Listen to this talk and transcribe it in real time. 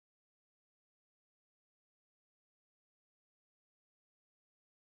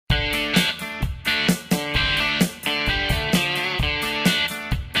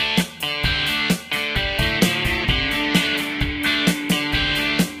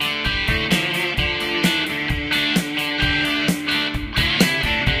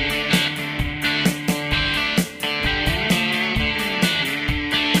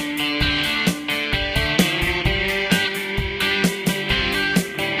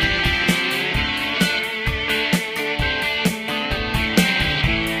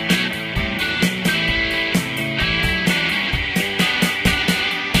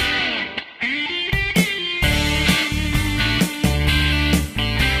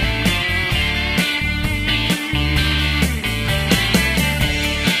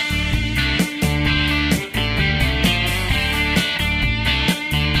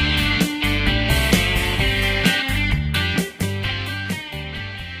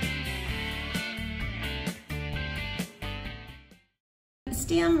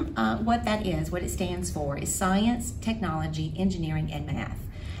STEM, what it stands for is science, technology, engineering, and math.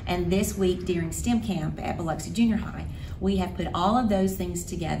 And this week during STEM camp at Biloxi Junior High, we have put all of those things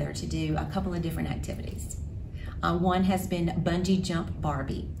together to do a couple of different activities. One has been Bungee Jump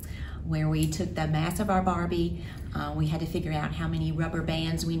Barbie, where we took the mass of our Barbie. We had to figure out how many rubber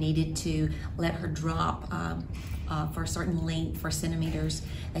bands we needed to let her drop for a certain length, for centimeters.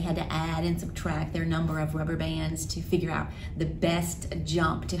 They had to add and subtract their number of rubber bands to figure out the best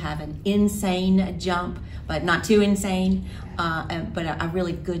jump, to have an insane jump, but not too insane, but a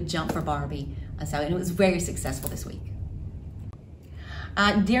really good jump for Barbie. And it was very successful this week.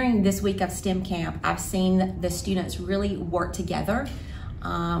 During this week of STEM camp, I've seen the students really work together,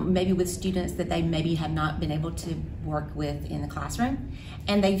 maybe with students that they maybe have not been able to work with in the classroom.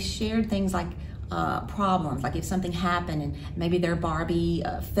 And they've shared things like problems, like if something happened and maybe their Barbie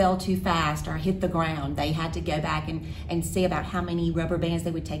fell too fast or hit the ground, they had to go back and see about how many rubber bands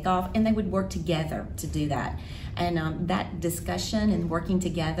they would take off, and they would work together to do that. And that discussion and working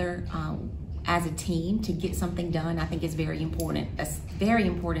together as a team to get something done, I think is very important. A very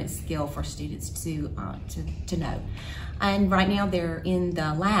important skill for students to know. And right now they're in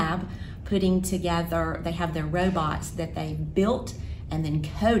the lab putting together, they have their robots that they built and then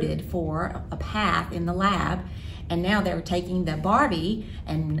coded for a path in the lab. And now they're taking the Barbie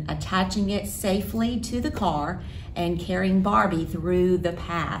and attaching it safely to the car and carrying Barbie through the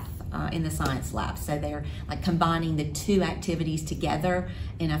path in the science lab. So they're like combining the two activities together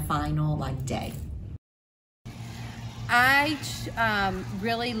in a final day. I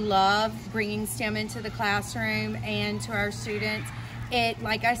really love bringing STEM into the classroom and to our students. It,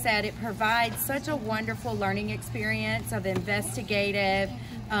 like I said, it provides such a wonderful learning experience of investigative,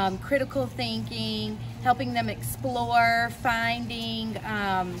 critical thinking, helping them explore, finding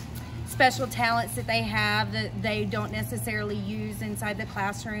special talents that they have that they don't necessarily use inside the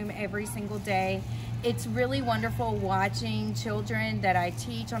classroom every single day. It's really wonderful watching children that I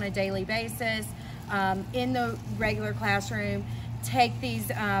teach on a daily basis in the regular classroom take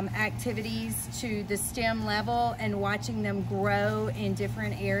these activities to the STEM level and watching them grow in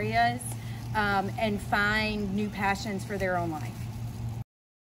different areas and find new passions for their own life.